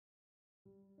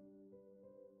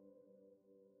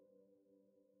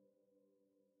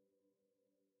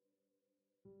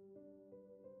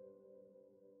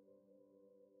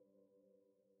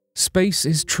Space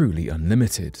is truly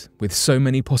unlimited. With so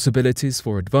many possibilities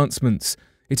for advancements,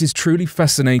 it is truly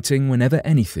fascinating whenever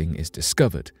anything is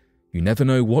discovered. You never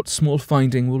know what small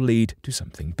finding will lead to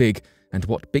something big, and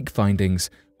what big findings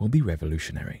will be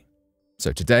revolutionary.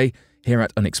 So today, here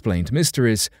at Unexplained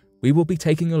Mysteries, we will be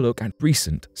taking a look at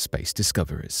recent space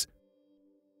discoveries.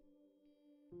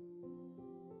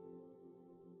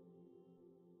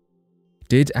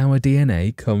 Did our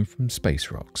DNA come from space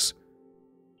rocks?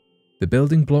 The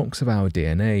building blocks of our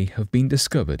DNA have been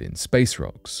discovered in space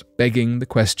rocks, begging the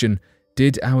question,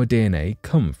 did our DNA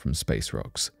come from space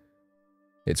rocks?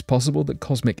 It's possible that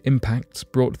cosmic impacts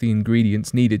brought the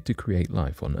ingredients needed to create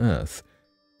life on Earth.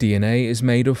 DNA is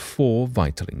made of 4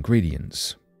 vital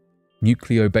ingredients: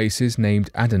 nucleobases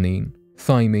named adenine,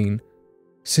 thymine,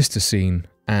 cytosine,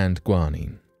 and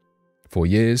guanine. For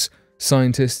years,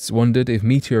 scientists wondered if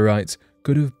meteorites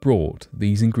could have brought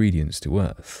these ingredients to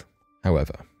Earth.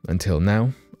 However, until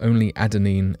now, only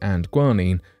adenine and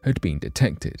guanine had been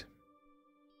detected.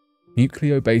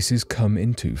 Nucleobases come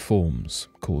in 2 forms,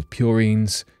 called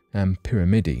purines and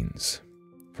pyrimidines.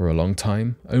 For a long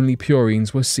time, only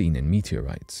purines were seen in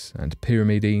meteorites, and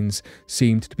pyrimidines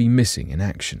seemed to be missing in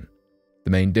action.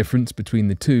 The main difference between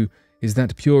the two is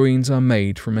that purines are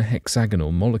made from a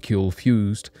hexagonal molecule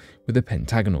fused with a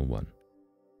pentagonal one,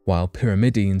 while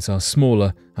pyrimidines are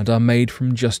smaller and are made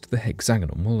from just the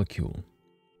hexagonal molecule.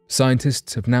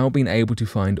 Scientists have now been able to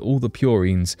find all the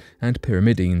purines and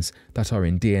pyrimidines that are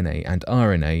in DNA and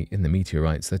RNA in the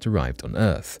meteorites that arrived on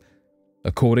Earth.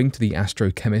 According to the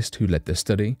astrochemist who led the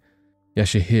study,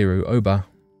 Yasuhiro Oba,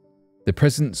 the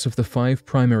presence of the 5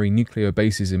 primary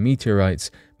nucleobases in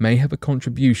meteorites may have a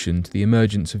contribution to the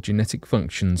emergence of genetic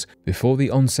functions before the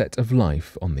onset of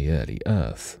life on the early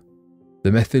Earth.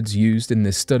 The methods used in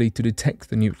this study to detect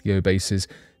the nucleobases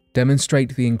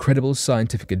demonstrate the incredible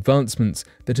scientific advancements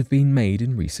that have been made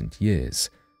in recent years.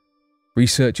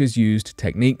 Researchers used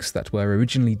techniques that were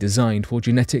originally designed for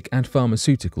genetic and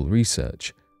pharmaceutical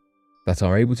research, that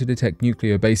are able to detect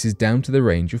nucleobases down to the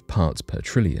range of parts per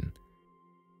trillion.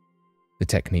 The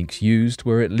techniques used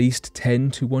were at least 10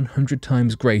 to 100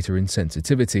 times greater in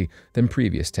sensitivity than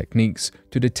previous techniques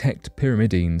to detect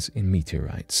pyrimidines in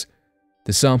meteorites.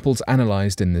 The samples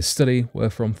analysed in this study were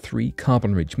from 3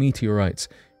 carbon-rich meteorites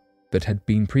that had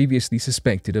been previously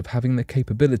suspected of having the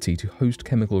capability to host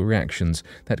chemical reactions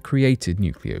that created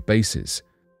nucleobases: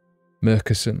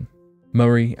 Murchison,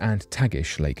 Murray, and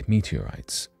Tagish Lake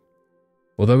meteorites.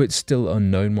 Although it's still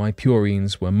unknown why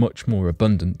purines were much more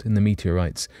abundant in the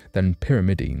meteorites than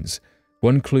pyrimidines,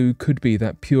 one clue could be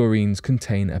that purines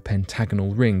contain a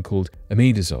pentagonal ring called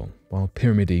imidazole, while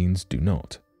pyrimidines do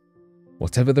not.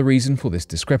 Whatever the reason for this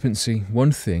discrepancy,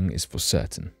 one thing is for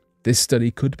certain: this study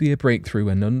could be a breakthrough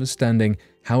in understanding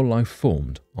how life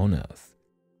formed on Earth.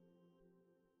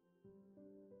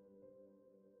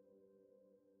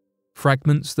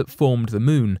 Fragments that formed the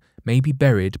Moon may be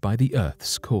buried by the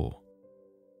Earth's core.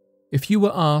 If you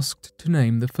were asked to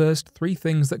name the first 3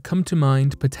 things that come to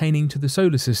mind pertaining to the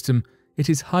solar system, it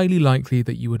is highly likely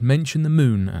that you would mention the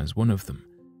Moon as one of them.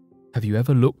 Have you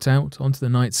ever looked out onto the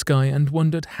night sky and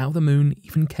wondered how the Moon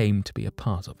even came to be a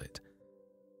part of it?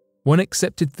 One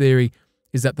accepted theory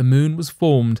is that the Moon was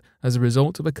formed as a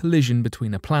result of a collision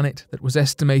between a planet that was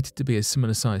estimated to be a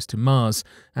similar size to Mars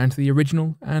and the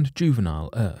original and juvenile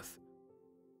Earth.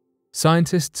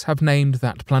 Scientists have named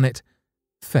that planet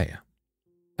Theia,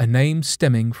 a name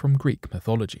stemming from Greek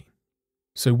mythology.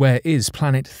 So where is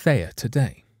planet Theia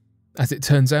today? As it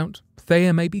turns out,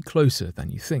 Theia may be closer than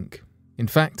you think. In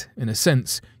fact, in a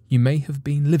sense, you may have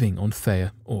been living on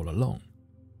Theia all along.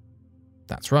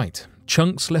 That's right,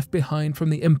 chunks left behind from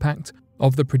the impact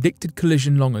of the predicted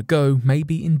collision long ago may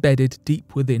be embedded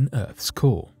deep within Earth's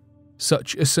core.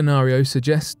 Such a scenario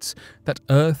suggests that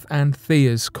Earth and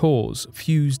Theia's cores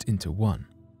fused into one.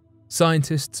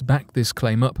 Scientists back this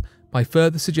claim up by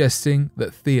further suggesting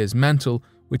that Theia's mantle,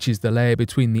 which is the layer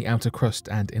between the outer crust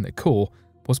and inner core,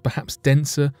 was perhaps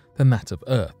denser than that of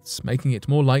Earth's, making it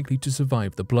more likely to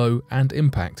survive the blow and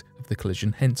impact of the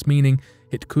collision, hence meaning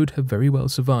it could have very well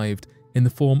survived in the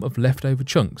form of leftover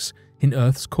chunks in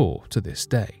Earth's core to this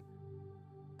day.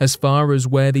 As far as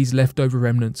where these leftover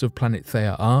remnants of planet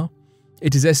Theia are,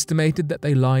 it is estimated that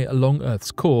they lie along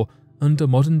Earth's core under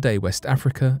modern-day West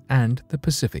Africa and the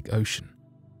Pacific Ocean.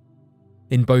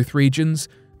 In both regions,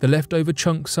 the leftover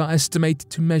chunks are estimated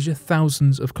to measure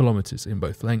thousands of kilometers in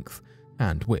both length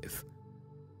and width.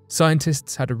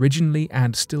 Scientists had originally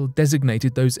and still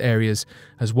designated those areas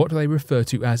as what they refer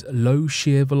to as low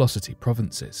shear velocity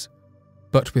provinces.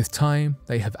 But with time,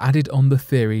 they have added on the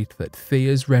theory that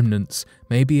Theia's remnants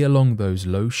may be along those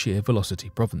low shear velocity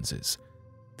provinces.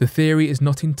 The theory is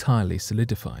not entirely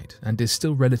solidified and is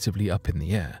still relatively up in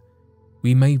the air.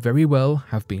 We may very well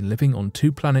have been living on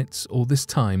two planets all this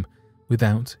time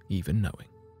without even knowing.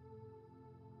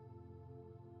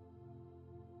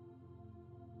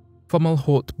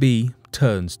 Formalhot B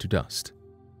turns to dust.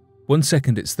 1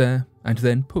 second it's there, and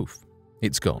then poof,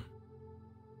 it's gone.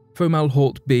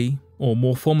 Formalhot B, or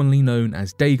more formally known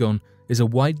as Dagon, is a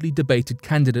widely debated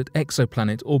candidate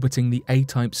exoplanet orbiting the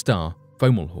A-type star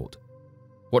Fomalhaut.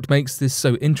 What makes this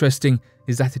so interesting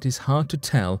is that it is hard to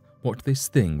tell what this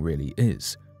thing really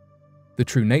is. The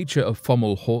true nature of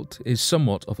Fomalhaut is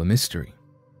somewhat of a mystery.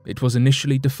 It was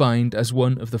initially defined as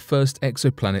one of the first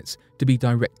exoplanets to be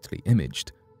directly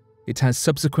imaged. It has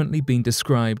subsequently been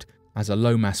described as a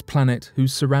low-mass planet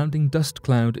whose surrounding dust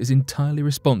cloud is entirely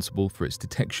responsible for its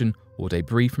detection or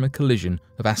debris from a collision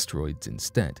of asteroids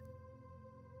instead.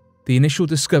 The initial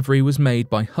discovery was made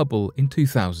by Hubble in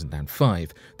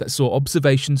 2005 that saw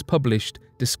observations published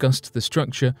discussed the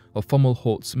structure of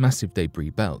Fomalhaut's massive debris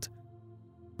belt.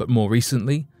 But more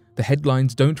recently, the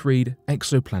headlines don't read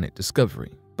exoplanet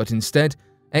discovery, but instead,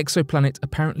 exoplanet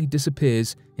apparently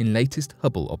disappears in latest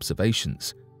Hubble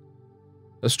observations.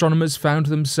 Astronomers found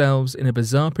themselves in a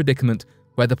bizarre predicament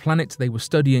where the planet they were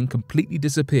studying completely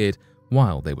disappeared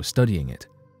while they were studying it.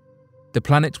 The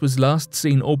planet was last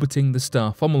seen orbiting the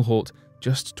star Fomalhaut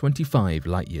just 25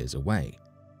 light-years away.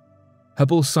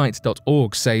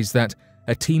 HubbleSite.org says that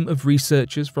a team of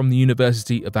researchers from the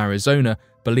University of Arizona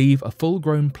believe a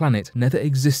full-grown planet never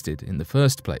existed in the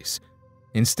first place.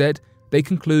 Instead, they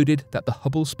concluded that the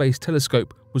Hubble Space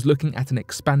Telescope was looking at an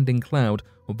expanding cloud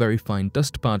of very fine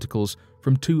dust particles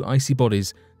from two icy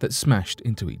bodies that smashed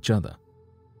into each other.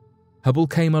 Hubble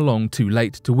came along too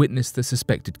late to witness the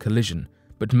suspected collision,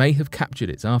 but may have captured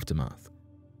its aftermath.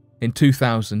 In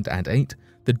 2008,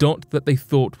 the dot that they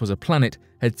thought was a planet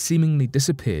had seemingly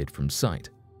disappeared from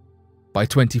sight. By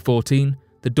 2014,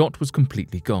 the dot was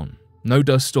completely gone, no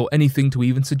dust or anything to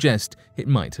even suggest it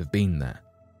might have been there.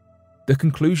 The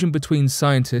conclusion between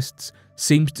scientists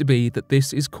seems to be that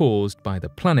this is caused by the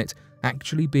planet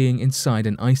actually being inside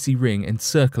an icy ring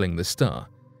encircling the star.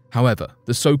 However,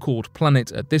 the so-called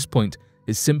planet at this point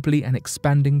is simply an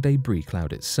expanding debris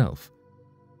cloud itself.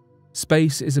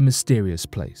 Space is a mysterious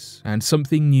place, and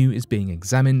something new is being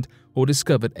examined or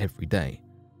discovered every day,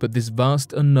 but this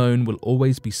vast unknown will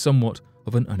always be somewhat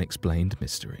of an unexplained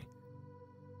mystery.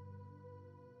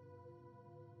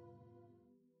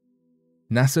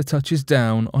 NASA touches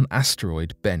down on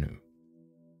asteroid Bennu.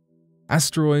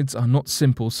 Asteroids are not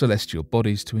simple celestial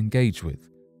bodies to engage with.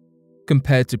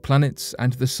 Compared to planets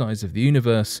and the size of the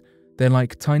universe, they're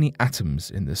like tiny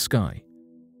atoms in the sky.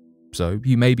 So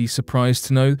you may be surprised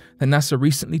to know that NASA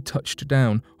recently touched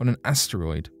down on an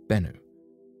asteroid, Bennu,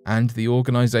 and the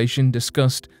organization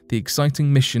discussed the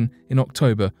exciting mission in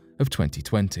October of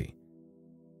 2020.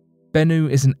 Bennu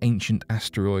is an ancient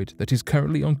asteroid that is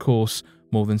currently on course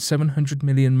more than 700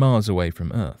 million miles away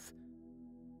from Earth.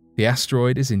 The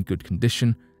asteroid is in good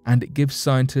condition, and it gives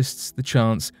scientists the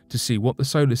chance to see what the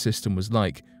solar system was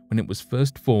like when it was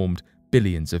first formed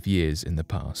billions of years in the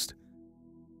past.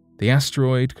 The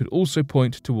asteroid could also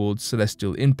point towards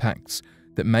celestial impacts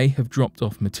that may have dropped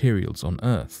off materials on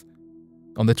Earth.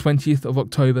 On the 20th of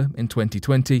October in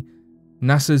 2020,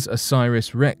 NASA's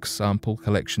OSIRIS-REx sample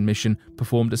collection mission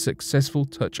performed a successful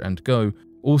touch-and-go,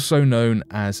 also known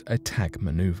as a tag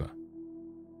maneuver.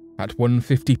 At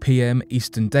 1:50 p.m.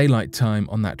 Eastern Daylight Time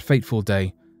on that fateful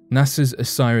day, NASA's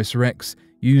OSIRIS-REx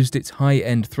used its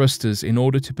high-end thrusters in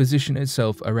order to position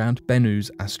itself around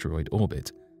Bennu's asteroid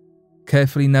orbit.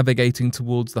 Carefully navigating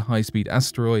towards the high-speed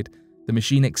asteroid, the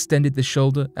machine extended the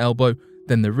shoulder, elbow,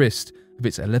 then the wrist of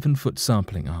its 11-foot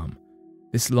sampling arm.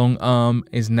 This long arm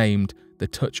is named the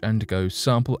Touch-and-Go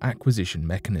Sample Acquisition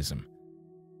Mechanism.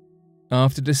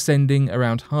 After descending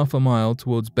around half a mile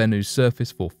towards Bennu's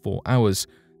surface for 4 hours,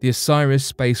 the OSIRIS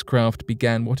spacecraft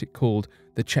began what it called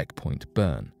the checkpoint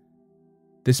burn.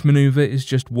 This maneuver is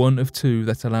just one of two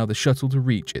that allow the shuttle to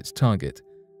reach its target,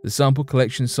 the sample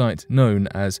collection site known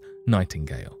as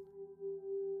Nightingale.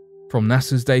 From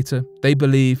NASA's data, they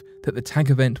believe that the tag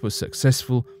event was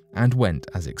successful and went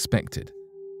as expected,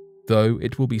 though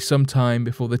it will be some time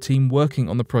before the team working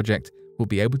on the project will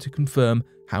be able to confirm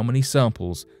how many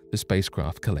samples the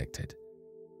spacecraft collected.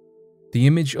 The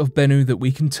image of Bennu that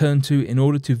we can turn to in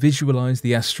order to visualize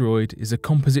the asteroid is a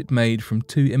composite made from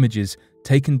two images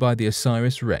taken by the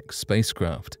OSIRIS-REx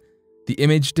spacecraft. The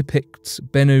image depicts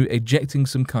Bennu ejecting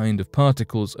some kind of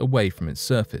particles away from its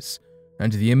surface,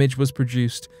 and the image was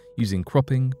produced using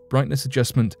cropping, brightness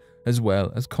adjustment, as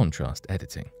well as contrast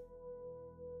editing.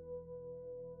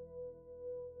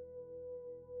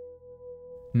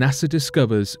 NASA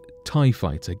discovers TIE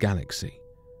Fighter galaxy.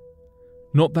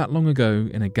 Not that long ago,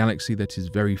 in a galaxy that is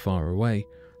very far away,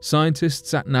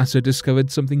 scientists at NASA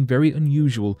discovered something very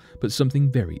unusual but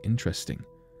something very interesting.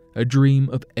 A dream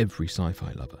of every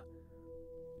sci-fi lover.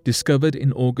 Discovered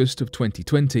in August of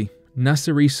 2020,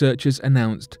 NASA researchers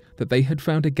announced that they had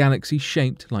found a galaxy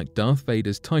shaped like Darth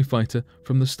Vader's TIE Fighter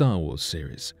from the Star Wars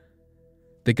series.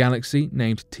 The galaxy,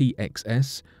 named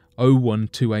TXS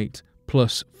 0128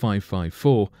 plus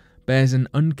 554, bears an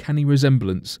uncanny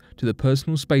resemblance to the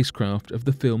personal spacecraft of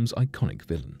the film's iconic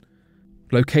villain.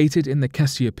 Located in the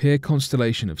Cassiopeia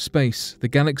constellation of space, the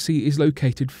galaxy is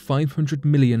located 500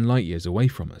 million light-years away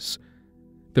from us.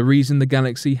 The reason the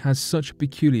galaxy has such a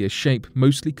peculiar shape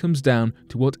mostly comes down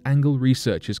to what angle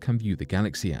researchers can view the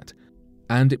galaxy at,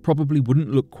 and it probably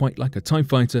wouldn't look quite like a TIE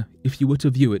Fighter if you were to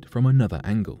view it from another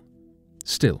angle.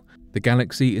 Still, the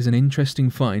galaxy is an interesting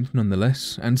find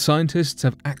nonetheless, and scientists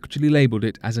have actually labelled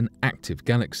it as an active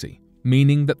galaxy,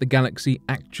 meaning that the galaxy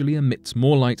actually emits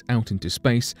more light out into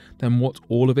space than what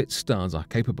all of its stars are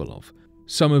capable of,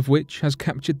 some of which has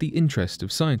captured the interest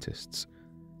of scientists.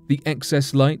 The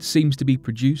excess light seems to be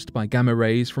produced by gamma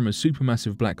rays from a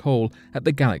supermassive black hole at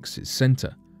the galaxy's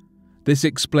centre. This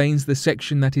explains the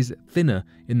section that is thinner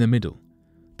in the middle.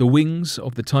 The wings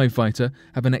of the TIE Fighter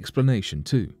have an explanation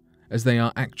too, as they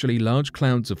are actually large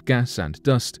clouds of gas and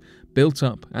dust built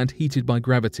up and heated by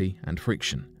gravity and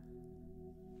friction.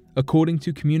 According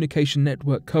to communication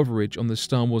network coverage on the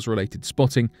Star Wars-related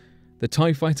spotting, the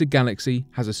TIE Fighter galaxy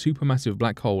has a supermassive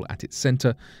black hole at its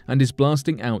centre and is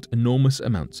blasting out enormous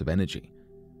amounts of energy.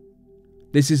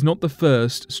 This is not the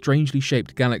first strangely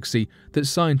shaped galaxy that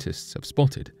scientists have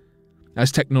spotted.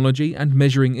 As technology and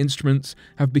measuring instruments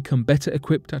have become better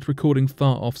equipped at recording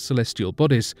far-off celestial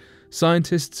bodies,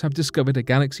 scientists have discovered a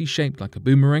galaxy shaped like a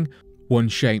boomerang, one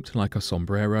shaped like a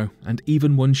sombrero, and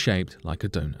even one shaped like a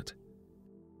donut.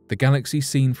 The galaxy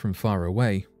seen from far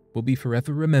away will be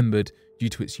forever remembered due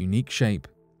to its unique shape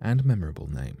and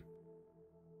memorable name.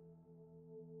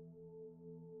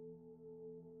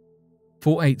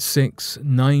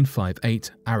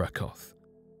 486958 Arakoth.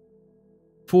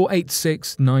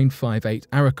 486958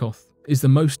 Arakoth is the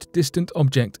most distant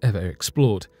object ever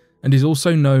explored, and is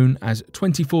also known as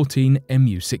 2014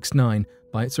 MU69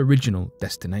 by its original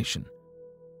destination.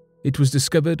 It was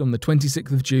discovered on the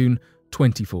 26th of June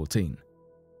 2014.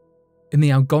 In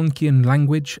the Algonquian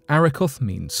language, Arakoth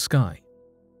means sky.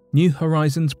 New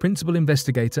Horizons principal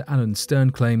investigator Alan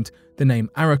Stern claimed the name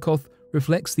Arakoth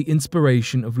reflects the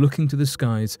inspiration of looking to the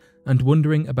skies and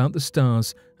wondering about the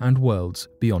stars and worlds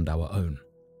beyond our own.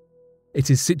 It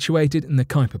is situated in the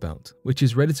Kuiper Belt, which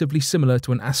is relatively similar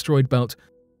to an asteroid belt,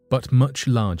 but much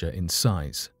larger in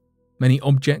size. Many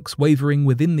objects wavering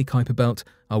within the Kuiper Belt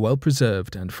are well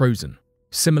preserved and frozen,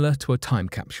 similar to a time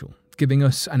capsule, giving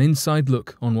us an inside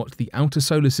look on what the outer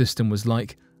solar system was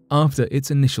like after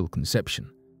its initial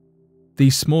conception.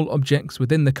 These small objects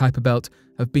within the Kuiper Belt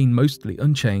have been mostly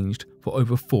unchanged for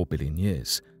over 4 billion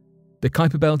years. The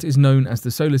Kuiper Belt is known as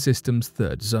the solar system's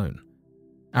third zone.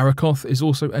 Arakoth is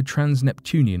also a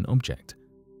trans-Neptunian object.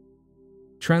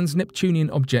 Trans-Neptunian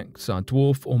objects are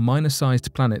dwarf or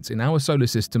minor-sized planets in our solar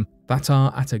system that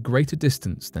are at a greater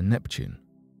distance than Neptune.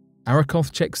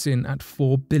 Arakoth checks in at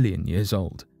 4 billion years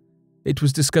old. It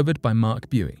was discovered by Mark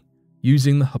Buey,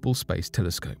 using the Hubble Space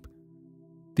Telescope.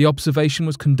 The observation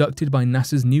was conducted by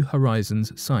NASA's New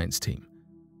Horizons science team.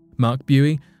 Mark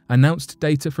Buey announced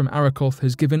data from Arakoth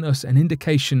has given us an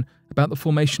indication about the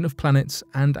formation of planets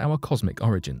and our cosmic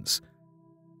origins.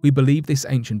 We believe this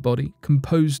ancient body,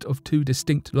 composed of two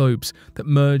distinct lobes that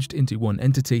merged into one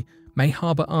entity, may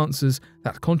harbour answers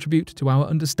that contribute to our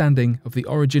understanding of the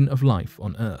origin of life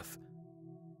on Earth.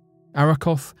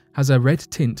 Arakoth has a red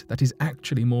tint that is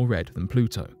actually more red than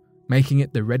Pluto, making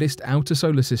it the reddest outer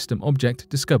solar system object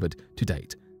discovered to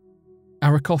date.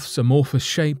 Arakoth's amorphous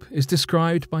shape is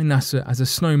described by NASA as a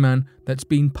snowman that's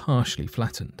been partially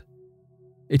flattened.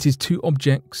 It is two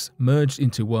objects merged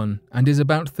into one and is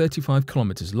about 35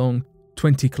 kilometers long,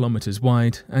 20 kilometers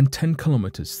wide, and 10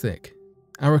 kilometers thick.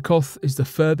 Arakoth is the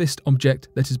furthest object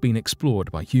that has been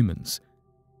explored by humans.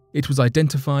 It was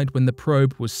identified when the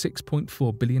probe was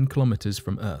 6.4 billion kilometers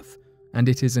from Earth, and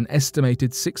it is an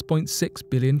estimated 6.6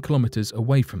 billion kilometers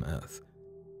away from Earth.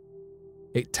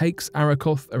 It takes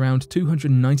Arakoth around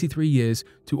 293 years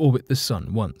to orbit the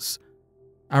Sun once.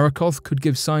 Arakoth could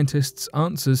give scientists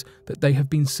answers that they have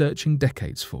been searching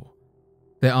decades for.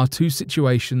 There are two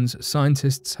situations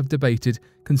scientists have debated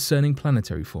concerning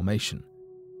planetary formation.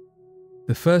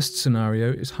 The first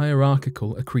scenario is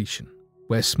hierarchical accretion,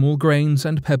 where small grains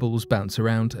and pebbles bounce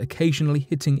around, occasionally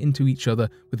hitting into each other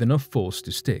with enough force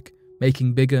to stick,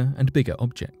 making bigger and bigger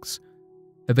objects.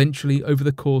 Eventually, over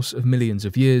the course of millions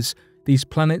of years, these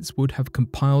planets would have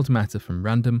compiled matter from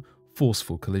random,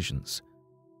 forceful collisions.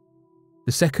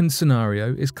 The second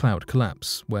scenario is cloud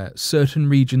collapse, where certain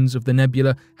regions of the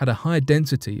nebula had a higher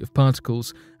density of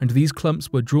particles, and these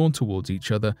clumps were drawn towards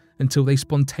each other until they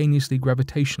spontaneously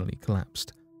gravitationally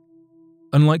collapsed.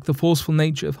 Unlike the forceful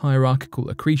nature of hierarchical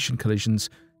accretion collisions,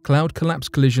 cloud collapse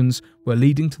collisions were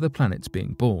leading to the planets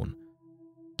being born.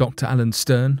 Dr. Alan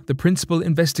Stern, the principal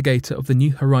investigator of the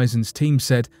New Horizons team,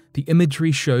 said the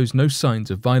imagery shows no signs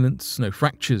of violence, no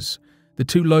fractures. The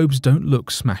two lobes don't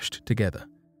look smashed together,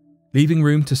 leaving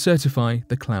room to certify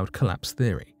the cloud collapse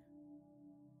theory.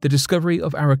 The discovery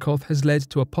of Arakoth has led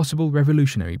to a possible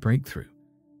revolutionary breakthrough.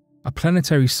 A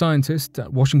planetary scientist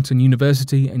at Washington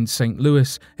University in St.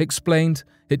 Louis explained,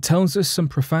 "It tells us some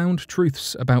profound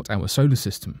truths about our solar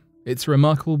system. It's a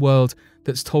remarkable world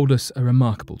that's told us a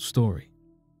remarkable story."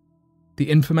 The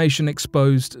information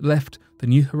exposed left the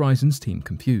New Horizons team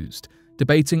confused,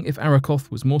 debating if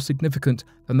Arakoth was more significant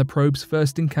than the probe's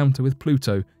first encounter with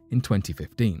Pluto in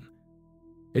 2015.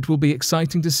 It will be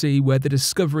exciting to see where the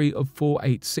discovery of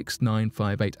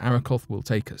 486958 Arakoth will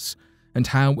take us, and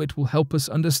how it will help us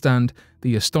understand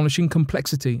the astonishing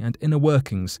complexity and inner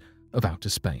workings of outer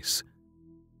space.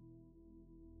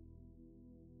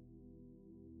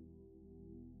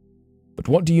 But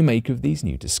what do you make of these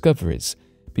new discoveries?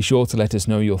 Be sure to let us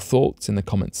know your thoughts in the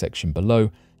comments section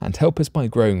below and help us by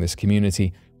growing this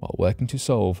community while working to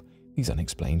solve these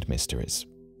unexplained mysteries.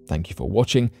 Thank you for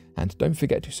watching, and don't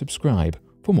forget to subscribe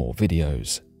for more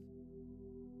videos.